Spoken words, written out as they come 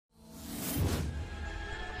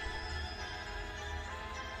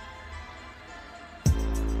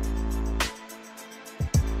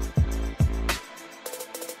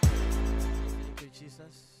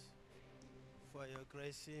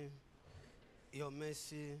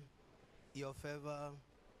mercy, your favor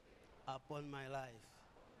upon my life.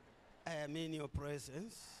 I am in your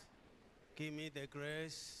presence. Give me the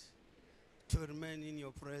grace to remain in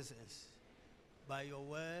your presence by your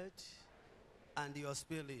word and your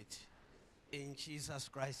spirit. In Jesus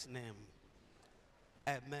Christ's name.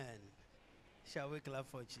 Amen. Shall we clap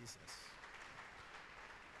for Jesus?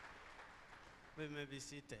 We may be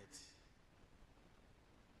seated.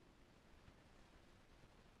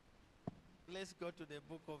 Let's go to the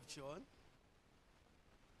book of John.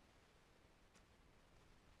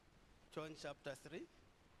 John chapter 3.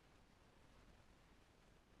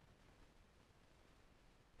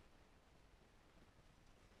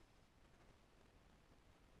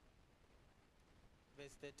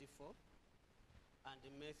 Verse 34. And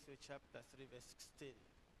in Matthew chapter 3, verse 16.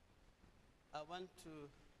 I want to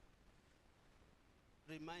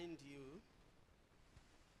remind you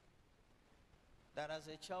that as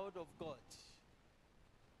a child of God,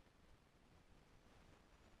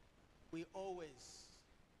 we always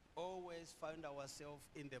find ourselves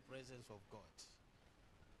in the presence of God.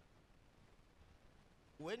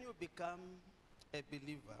 When you become a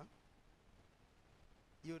believer,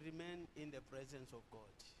 you remain in the presence of God.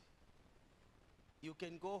 You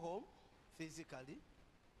can go home physically,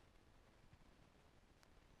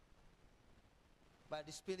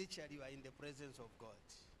 but spiritually you are in the presence of God.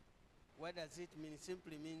 What does it mean? It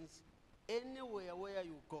simply means anywhere where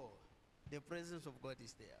you go, the presence of God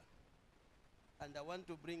is there. And I want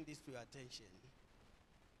to bring this to your attention.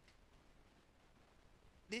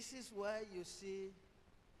 This is why you see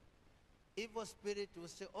evil spirit will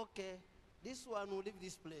say, okay, this one will leave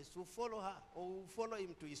this place, will follow her, or will follow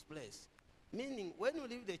him to his place. Meaning, when you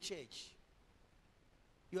leave the church,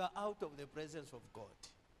 you are out of the presence of God.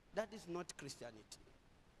 That is not Christianity.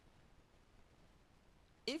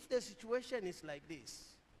 If the situation is like this,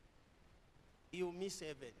 you miss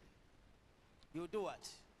heaven. You do what?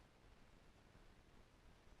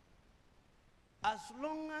 As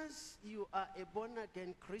long as you are a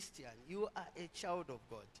born-again Christian, you are a child of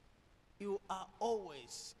God. You are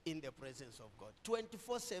always in the presence of God,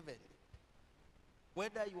 24/7.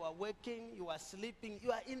 Whether you are working, you are sleeping,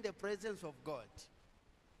 you are in the presence of God.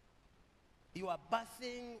 You are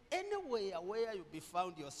bathing, anywhere where you be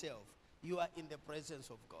found yourself, you are in the presence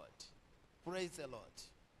of God. Praise the Lord.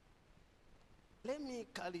 Let me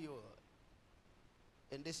call you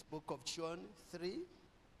in this book of John 3,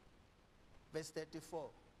 verse 34.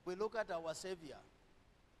 We look at our Savior.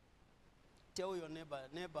 Tell your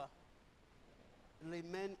neighbor,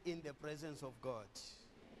 remain in the presence of God.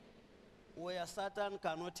 Where Satan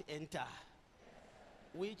cannot enter.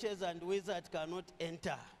 Witches and wizards cannot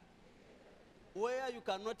enter. Where you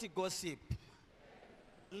cannot gossip.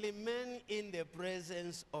 Remain in the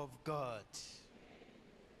presence of God.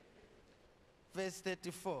 Verse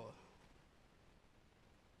 34.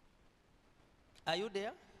 Are you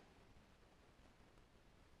there?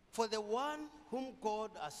 For the one whom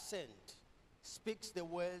God has sent speaks the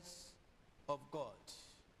words of God.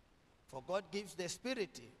 For God gives the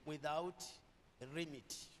Spirit without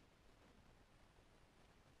limit.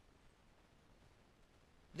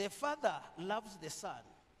 The Father loves the Son,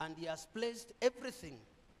 and he has placed everything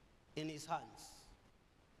in his hands.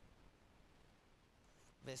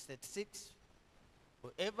 Verse 36,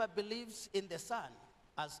 whoever believes in the Son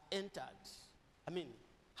has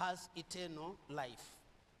eternal life.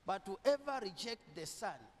 But whoever rejects the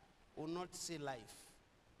Son will not see life,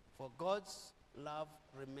 for God's love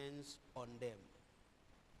remains on them.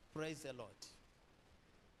 Praise the Lord.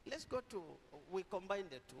 Let's go to, we combine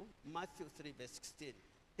the two, Matthew 3, verse 16.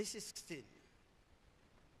 This is 16.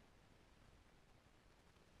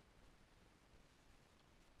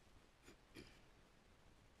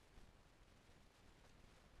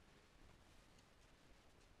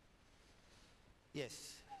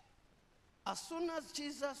 Yes. As soon as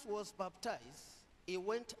Jesus was baptized, he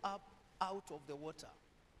went up out of the water.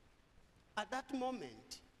 At that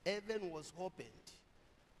moment, heaven was opened,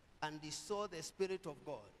 and he saw the Spirit of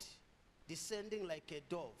God descending like a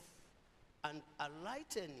dove and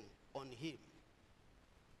alighting on him.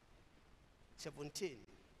 17.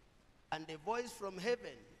 And a voice from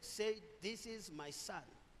heaven said, "This is my Son,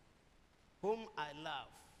 whom I love.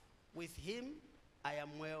 With him I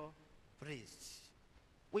am well pleased."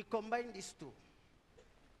 We combine these two.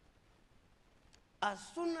 As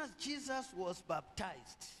soon as Jesus was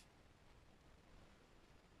baptized,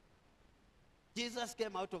 Jesus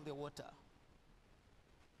came out of the water.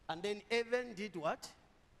 And then heaven did what?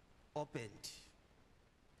 Opened.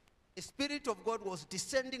 The Spirit of God was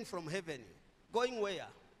descending from heaven. Going where?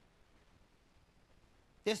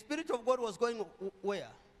 The Spirit of God was going where?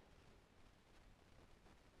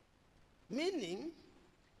 Meaning,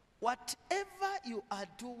 whatever you are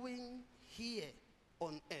doing here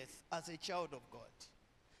on earth as a child of God,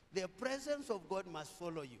 the presence of God must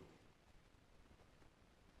follow you.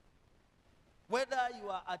 Whether you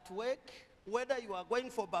are at work, whether you are going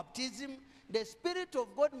for baptism, the Spirit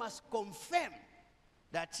of God must confirm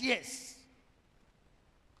that, yes,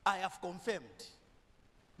 I have confirmed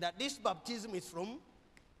that this baptism is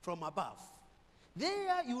from above.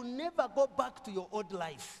 There you never go back to your old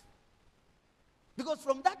life. Because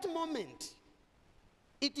from that moment,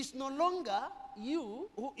 it is no longer you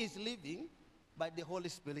who is living, but the Holy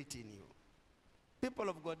Spirit in you. People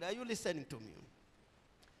of God, are you listening to me?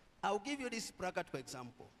 I'll give you this practical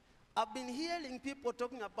example. I've been hearing people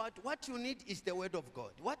talking about what you need is the word of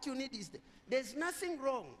God. What you need is there's nothing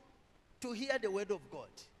wrong to hear the word of God.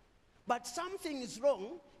 But something is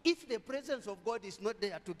wrong if the presence of God is not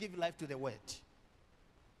there to give life to the word.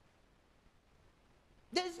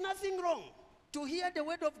 There's nothing wrong to hear the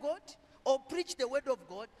word of God or preach the word of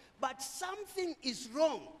God, but something is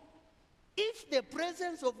wrong if the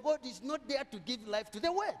presence of God is not there to give life to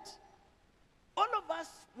the word. All of us,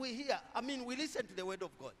 we listen to the word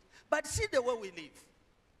of God. But see the way we live.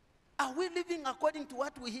 Are we living according to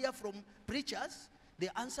what we hear from preachers?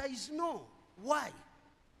 The answer is no. Why?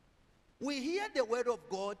 We hear the word of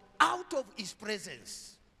God out of his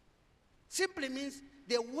presence. Simply means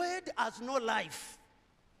the word has no life.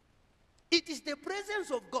 It is the presence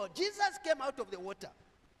of God. Jesus came out of the water.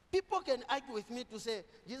 People can argue with me to say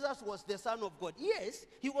Jesus was the Son of God. Yes,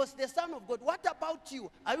 he was the Son of God. What about you?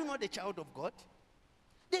 Are you not a child of God?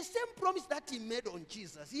 The same promise that he made on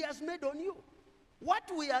Jesus, he has made on you. What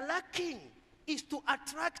we are lacking is to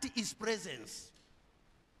attract his presence.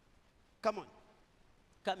 Come on.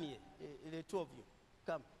 Come here, the two of you.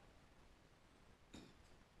 Come.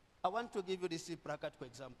 I want to give you this practical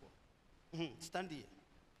example. Stand here.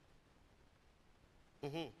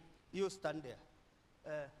 You stand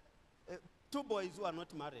there. Two boys who are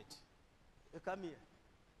not married. Come here.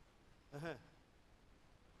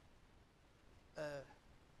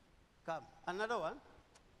 Come. Another one.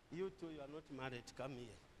 You two, you are not married. Come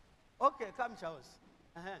here. Okay, come, Charles.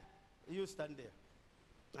 You stand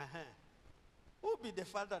there. Who be the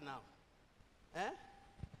father now?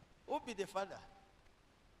 Who be the father?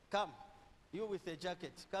 Come. You with a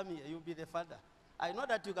jacket. Come here. You be the father. I know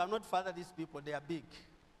that you cannot father these people. They are big.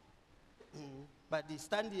 But they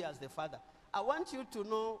stand here as the father. I want you to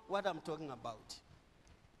know what I'm talking about.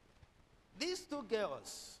 These two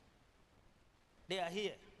girls, they are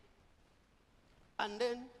here. And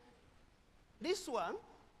then this one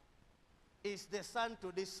is the son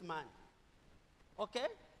to this man. Okay?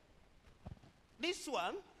 This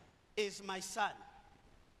one is my son.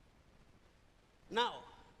 Now,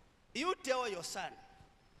 you tell your son,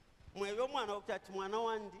 mwewe mwana okati mwana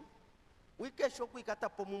wandi, wikesho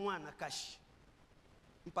kuikatapo mwana kashi.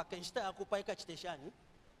 Mpaka nshita akupa ikachiteshani,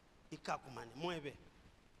 ikakumani, mwewe.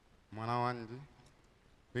 Mwana wandi,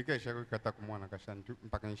 wikesho kuikatapo mwana kashi,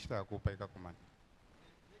 mpaka nshita akupa ikakumani.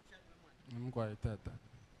 Mkwa itata.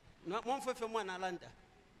 Mwamfefe mwana alanda,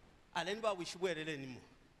 alenba wishibwerele nimo.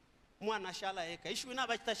 Mwana shala eka, ishu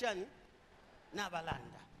inabachitashani,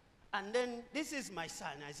 nabalanda. And then, this is my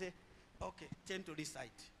son. I say, okay, turn to this side.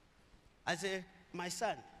 I say, my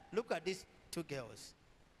son, look at these two girls.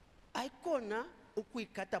 Aikona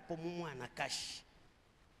ukuikata pomumwana kashi.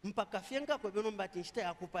 Mpaka fienga kwa bino mbati nshita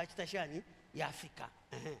ya kupa chitashani ya Afrika.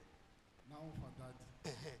 Now for that.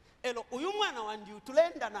 Elo, uyu mwana wandiu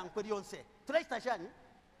tulenda na nkweli yonse. Tulechitashani?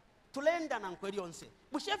 Tulenda na nkweli yonse.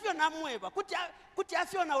 Bushefyo na mweba. Kuti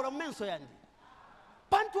afyo na uramenso yandi.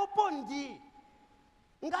 Pantu opondi.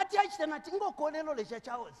 Ngati achitena tingo kolelo lesha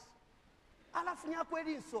chaos. Alafu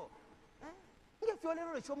nyakweli nso. Nge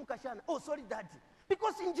fiolelo lesho mukashana. Oh, sorry daddy.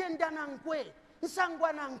 Because njenda na nkwe.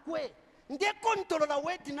 Nsangwa na nkwe. Nge kontolola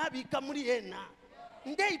wedi nabi ikamuri ena.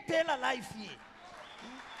 Nge ipela life ye.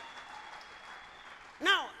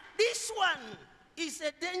 Now, this one is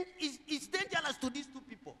dangerous to these two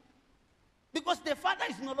people. Because the father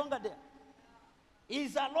is no longer there. He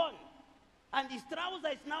is alone. And his trouser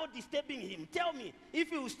is now disturbing him. Tell me, if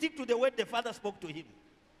he will stick to the word the father spoke to him.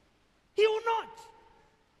 He will not.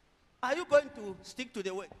 Are you going to stick to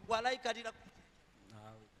the word? Walai kadira.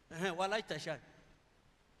 Walai tashan.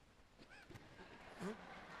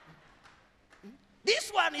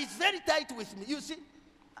 This one is very tight with me. You see?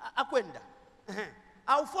 Akwenda.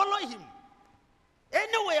 I'll follow him.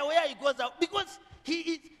 Anywhere where he goes out. Because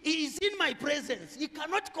he is in my presence. He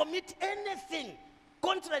cannot commit anything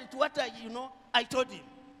contrary to what I told him.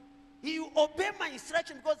 He will obey my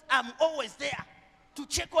instruction because I'm always there. to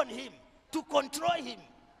check on him, to control him,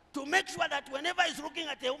 to make sure that whenever he's looking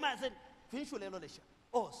at a woman, I said,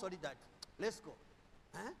 oh, sorry, Dad, let's go.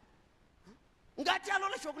 Huh?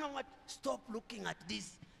 Stop looking at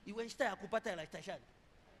this.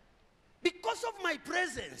 Because of my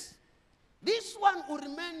presence, this one will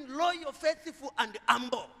remain loyal, faithful, and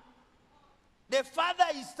humble. The father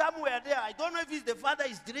is somewhere there. I don't know if the father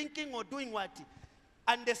is drinking or doing what.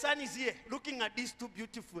 And the son is here looking at these two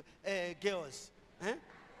beautiful girls. Huh?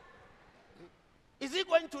 Is he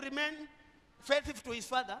going to remain faithful to his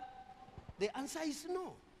father? The answer is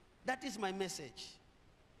no. That is my message.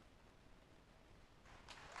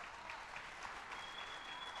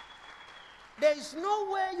 There is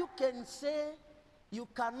no way you can say you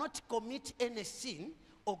cannot commit any sin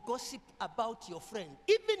or gossip about your friend.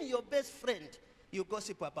 Even your best friend, you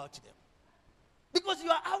gossip about them. Because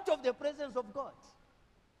you are out of the presence of God.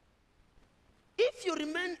 If you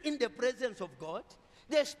remain in the presence of God,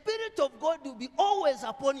 the Spirit of God will be always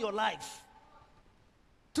upon your life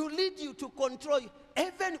to lead you, to control you.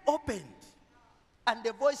 Heaven opened, and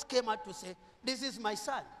the voice came out to say, this is my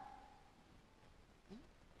son.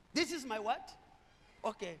 This is my what?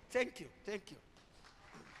 Okay, thank you, thank you.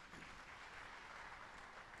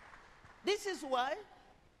 This is why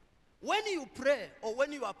when you pray or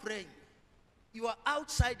when you are praying, you are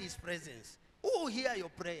outside his presence. Who will hear your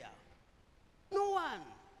prayer? No one.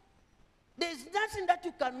 There's nothing that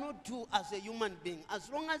you cannot do as a human being as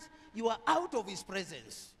long as you are out of his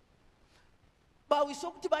presence. But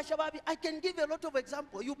I can give a lot of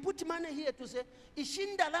examples. You put money here to say,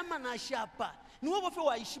 Ishinda lama na shapa. Nuovo fe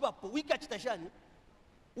wa ishibapo. Wike chitashani.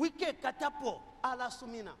 Wike katapo. Ala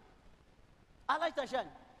sumina. Ala chitashani.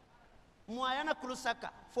 Muayana kurusaka.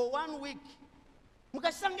 For 1 week.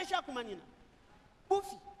 Mukashangesha kumanina.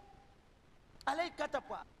 Bufi. Ala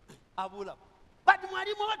katapo. Abula. But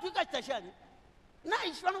mwalimu watu wika chitashani. Na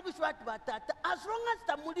ishwanu kushwatu batata. As long as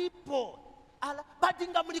tamuli po. But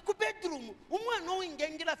inga muri ku bedroom umwana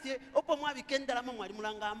owingengira fye opo mwabikendera mu mwali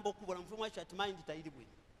mulanga ambo kubula mfumwa chat mind tayiri bwe.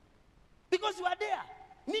 Because you are there.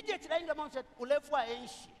 Immediately inga mount chat ulefwa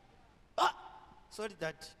enshi. Sorry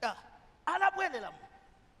that. Alabwelela.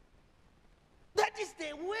 That is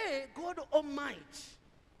the way God Almighty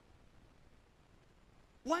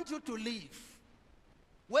wants you to live.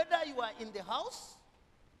 Whether you are in the house,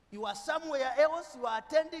 you are somewhere else, you are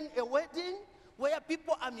attending a wedding where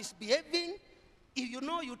people are misbehaving. If you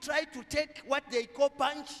know you try to take what they call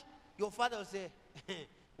punch, your father will say,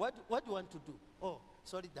 what do you want to do? Oh,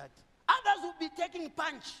 sorry, Dad. Others will be taking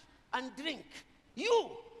punch and drink.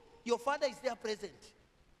 Your father is there present.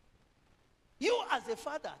 You as a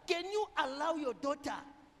father, can you allow your daughter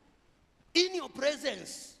in your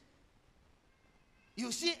presence?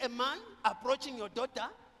 You see a man approaching your daughter,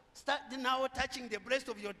 start now touching the breast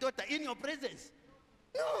of your daughter in your presence.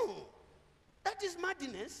 No. That is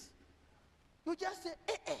madness. You just say,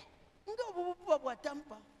 ndo bububuwa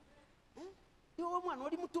yo mwana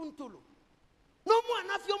oli mutuntulu. No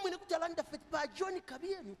mwana afyo mwine kutalanda fetpa John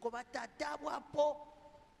kabie nko batatabu hapo.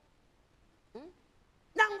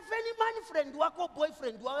 Na mfeni man friend wako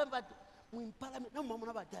boyfriend wawe mbatu mwimpala na mama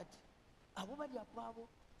na batati. Abo bali hapo.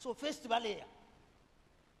 So festival ya.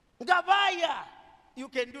 Ngabaya, you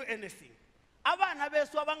can do anything. Abana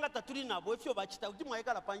besu abanga taturi nabo efyo bachita uti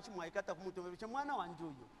mwaikala panchi mwaikata kumuto beche mwana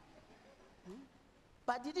wanjuyo.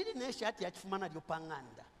 Badidiri nesha ati achifumana lyo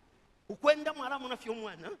panganda. Ukwenda mwala muna fyo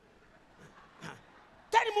mwana.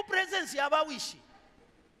 Tell mu presence ya bawishi.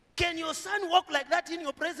 Can your son walk like that in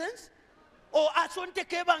your presence? Or asonte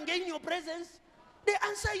kebange in your presence? The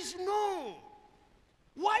answer is no.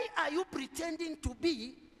 Why are you pretending to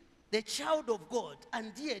be the child of God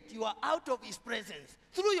and yet you are out of his presence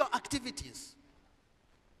through your activities?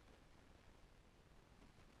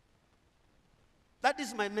 That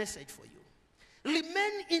is my message for you.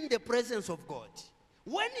 Remain in the presence of God.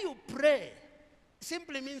 When you pray,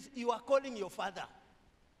 simply means you are calling your father.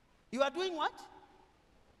 You are doing what?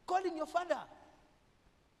 Calling your father.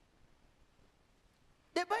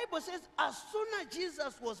 The Bible says as soon as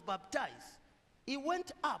Jesus was baptized, he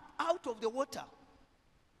went up out of the water.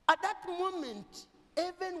 At that moment,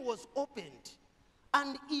 heaven was opened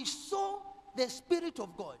and he saw the Spirit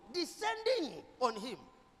of God descending on him.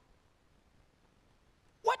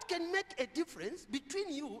 What can make a difference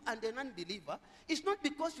between you and an unbeliever is not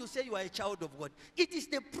because you say you are a child of God. It is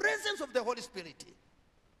the presence of the Holy Spirit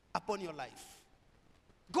upon your life.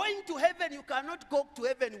 Going to heaven, you cannot go to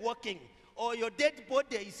heaven walking, or your dead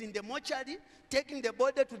body is in the mortuary, taking the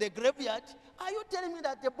body to the graveyard. Are you telling me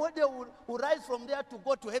that the body will rise from there to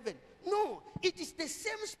go to heaven? No, it is the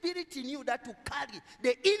same Spirit in you that will carry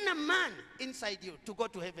the inner man inside you to go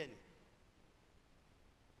to heaven.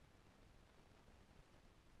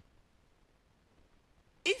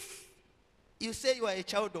 you say you are a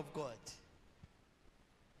child of God,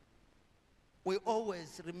 we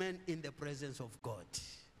always remain in the presence of God.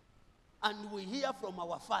 And we hear from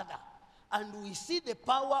our Father. And we see the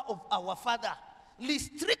power of our Father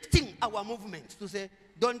restricting our movements to say,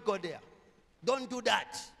 don't go there. Don't do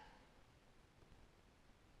that.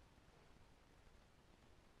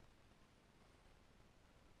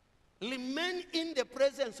 Remain in the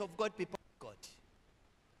presence of God, people of God.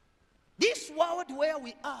 This world where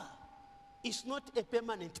we are is not a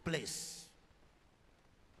permanent place.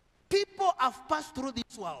 People have passed through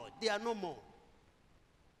this world. They are no more.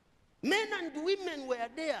 Men and women were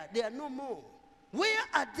there. They are no more. Where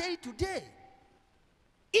are they today?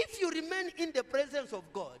 If you remain in the presence of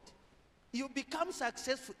God, you become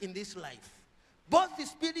successful in this life, both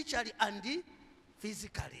spiritually and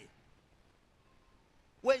physically.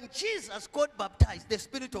 When Jesus got baptized, the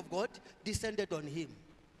Spirit of God descended on him.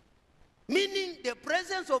 Meaning the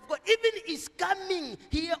presence of God even is coming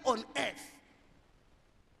here on earth.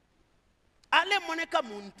 Ale moneka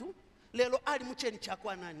muntu, lelo ali mucheni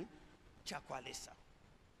chakwa nani? Chakwa lesa.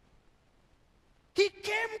 He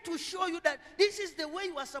came to show you that this is the way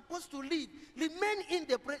you are supposed to live. Remain in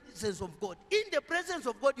the presence of God. In the presence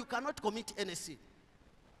of God, you cannot commit any sin.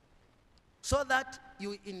 So that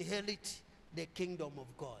you inherit the kingdom of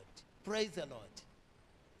God. Praise the Lord.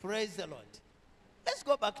 Praise the Lord. Let's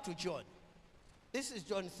go back to John. This is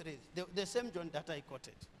John 3, the same John that I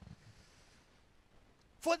quoted.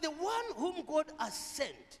 For the one whom God has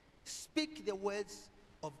sent, speak the words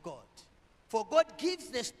of God. For God gives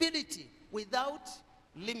the Spirit without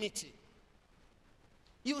limiting.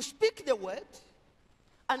 You speak the word,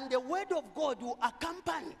 and the word of God will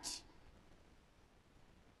accompany it.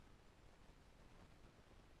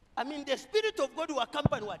 I mean, the Spirit of God will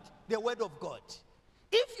accompany what? The word of God.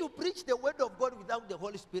 If you preach the word of God without the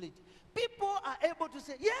Holy Spirit, people are able to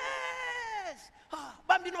say, yes!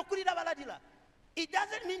 It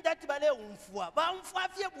doesn't mean that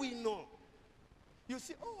we know. You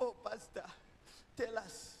see, oh, Pastor, tell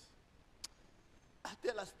us.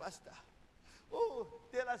 Tell us, Pastor. Oh,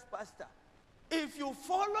 tell us, Pastor. If you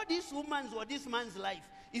follow this woman's or this man's life,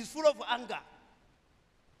 is full of anger.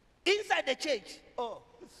 Inside the church, oh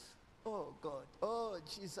God, oh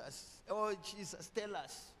Jesus, tell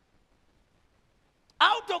us.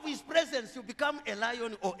 Out of his presence, you become a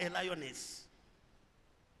lion or a lioness.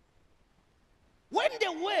 When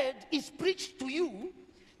the word is preached to you,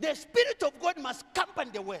 the Spirit of God must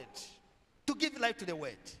accompany the word to give life to the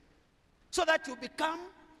word, so that you become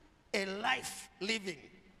a life living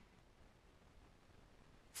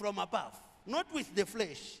from above, not with the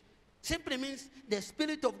flesh. Simply means the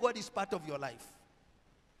Spirit of God is part of your life.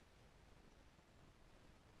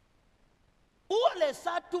 Uole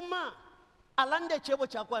satuma alande chebo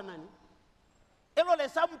chakwa nani? Elo le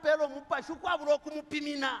sampelo mupashu kwa buroku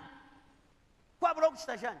mupimina. Kwa buroku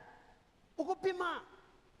station. Ukupima.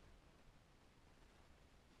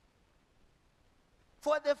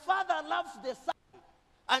 For the Father loves the Son,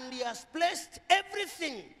 and he has placed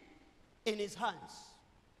everything in his hands.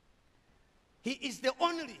 He is the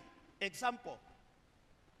only example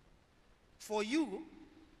for you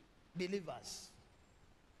believers.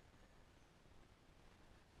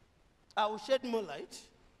 I will shed more light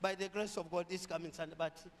by the grace of God this coming Sunday,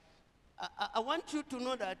 but I want you to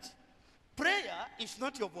know that prayer is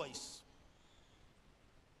not your voice.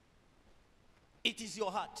 It is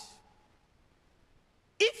your heart.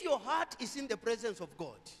 If your heart is in the presence of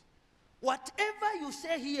God, whatever you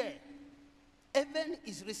say here, heaven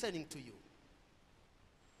is listening to you.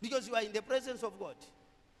 Because you are in the presence of God.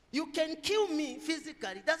 You can kill me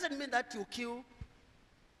physically. It doesn't mean that you kill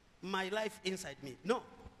my life inside me. No.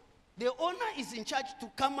 The owner is in charge to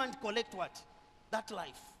come and collect what? That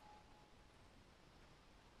life.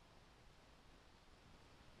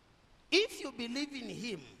 If you believe in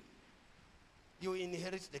him, you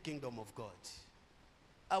inherit the kingdom of God.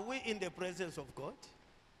 Are we in the presence of God?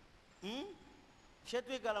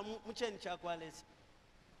 Shetwegala mucheni chakwalesi.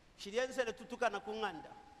 Shirienzele tutuka na kunganda.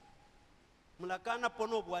 Mulakana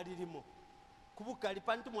pono bwalirimo. Kubukali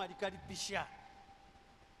pantu mwalikali pisha.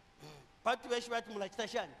 Patu weshi watu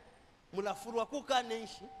mulachitashani. Mulafurwa kuka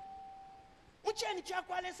nenshi. Mucheni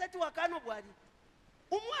chakwalesi ati wakano bwali.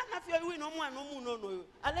 Umwana fyo wino umwana omunono.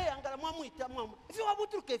 Ale yangala mwamuita mwamu. Ifyo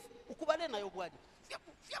wabuturuke ukubale na yobwali.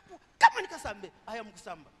 Fyaku kama nikasambe aya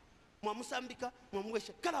mkusamba. Mwamusambika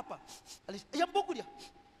mwamuweshe kalapa. Yambokulia.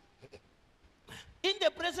 In the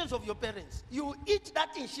presence of your parents, you eat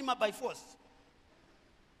that in shima by force.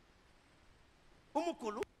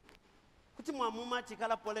 Umukulu kuti mwamumati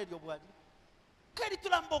kala pole yobwali. Keri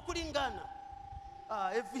tulambo kulingana.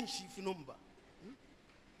 Evinshi finomba.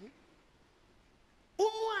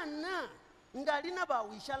 omwana ngalina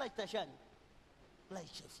bawisha la kitashani la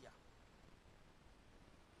ichefya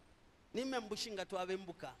nimembushinga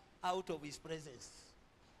twabembuka out of his presence.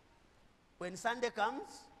 When Sunday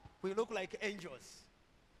comes, we look like angels.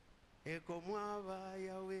 Ekomwava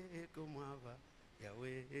Yahweh, ekomwava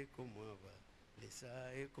Yahweh, ekomwava Lisa,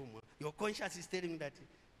 ekomwava. Your conscience is telling that.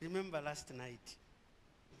 Remember last night.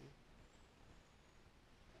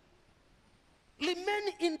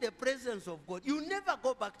 Remain in the presence of God. You never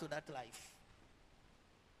go back to that life.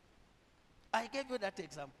 I gave you that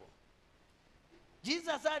example.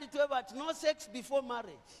 Jesus said to about no sex before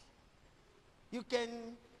marriage. You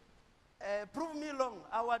can prove me wrong.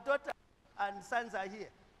 Our daughter and sons are here.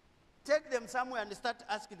 Take them somewhere and start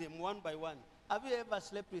asking them one by one. Have you ever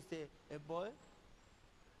slept with a boy?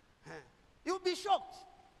 You'll be shocked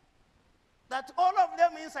that all of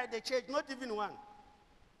them inside the church, not even one.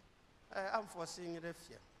 I'm foreseeing it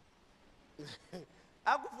here.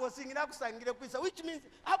 I'm foreseeing it, which means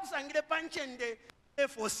I'm foreseeing panchende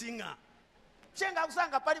for singer. Chenga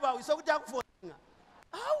kusanga pali ba wiso kuti akufosinga.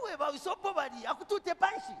 Awe ba wiso pobadi akutute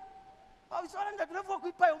panshi. Ba wiso langa tulevo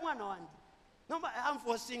kuipa omwana wandi. No, I'm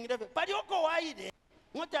foreseeing it. Pali oko waide.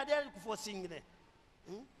 Ngoti adele kufosinga le.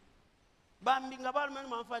 Bambi ngabalo mani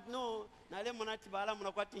manfat no na le monati bala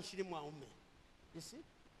munakwati nshiri mwaume. You see?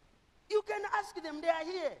 You can ask them, they are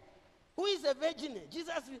here. Who is a virgin?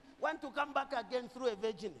 Jesus want to come back again through a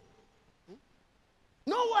virgin.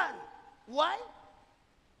 No one. Why?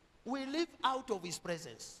 We live out of his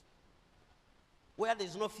presence, where there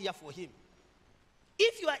is no fear for him.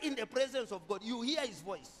 If you are in the presence of God, you hear his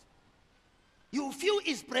voice. You feel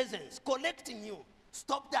his presence collecting you.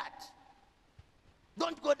 Stop that.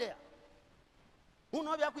 Don't go there. If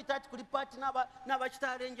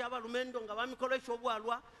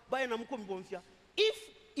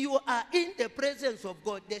you are in the presence of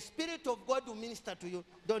God, the Spirit of God will minister to you.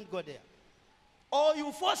 Don't go there. Or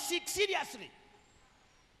you fall sick seriously.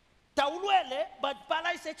 Taulwele, but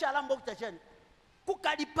palai chalambo tashen.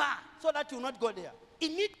 Kukadipa, so that you will not go there.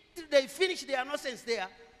 Immediately they finish their nonsense there,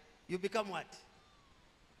 you become what?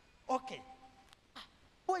 Okay.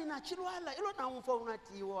 Boy, na chilwala, ilo na umfa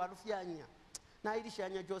unati wa arufianya. Na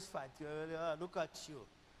irishanya Josephat, look at you.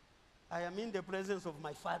 I am in the presence of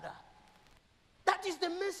my Father. That is the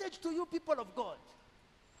message to you people of God.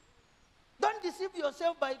 Don't deceive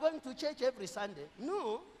yourself by going to church every Sunday.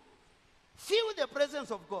 No. Feel the presence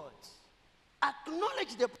of God.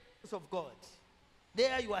 Acknowledge the presence of God.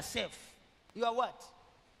 There you are safe. You are what?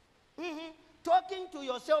 Talking to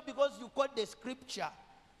yourself because you quote the scripture.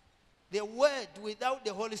 The word without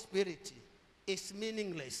the Holy Spirit is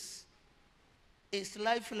meaningless. It's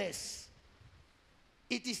lifeless.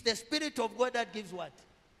 It is the Spirit of God that gives what?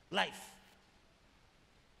 Life.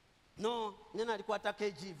 No, nena alikuwa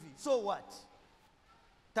KGV. So what?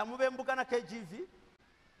 Tamube mbuka na KGV.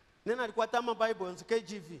 Nena alikuwa tama Bibles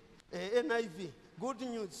KGV. NIV. Good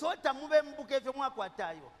news. So tamube mbuka efe mwako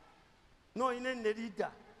atayo. No inene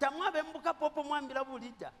leader. Tamube mbuka popo mwambila bu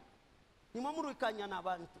leader. Ni mwamuru ikanya na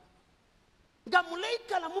bantu.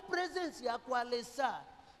 Gamuleika la mu presence ya kwa lesa.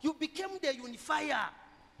 You became the unifier.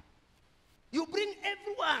 You bring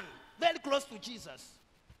everyone very close to Jesus.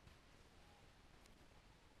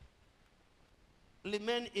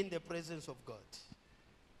 Remain in the presence of God.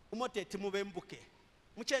 Umote timube mbuke.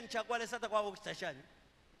 Mchen chakwale sata kwa wakitashani.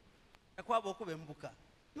 Kwa wakube mbuka.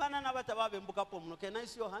 Mana nabata wabe mbuka po mno. Can I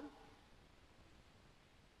see your hand?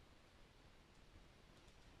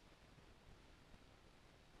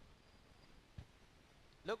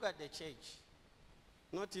 Look at the church.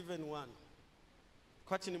 Not even one.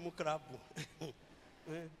 Kwachini mukrabu.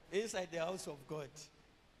 Inside the house of God.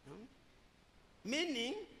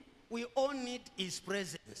 Meaning, we all need his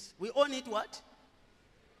presence. We all need what?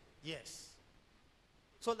 Yes.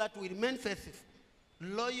 So that we remain faithful,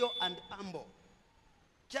 loyal, and humble.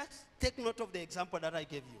 Just take note of the example that I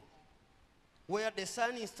gave you. Where the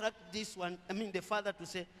son instructs the father to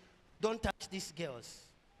say, don't touch these girls.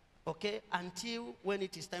 Okay? Until when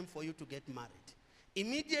it is time for you to get married.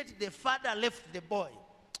 Immediately the father left the boy.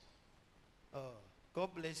 Oh, God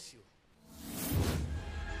bless you.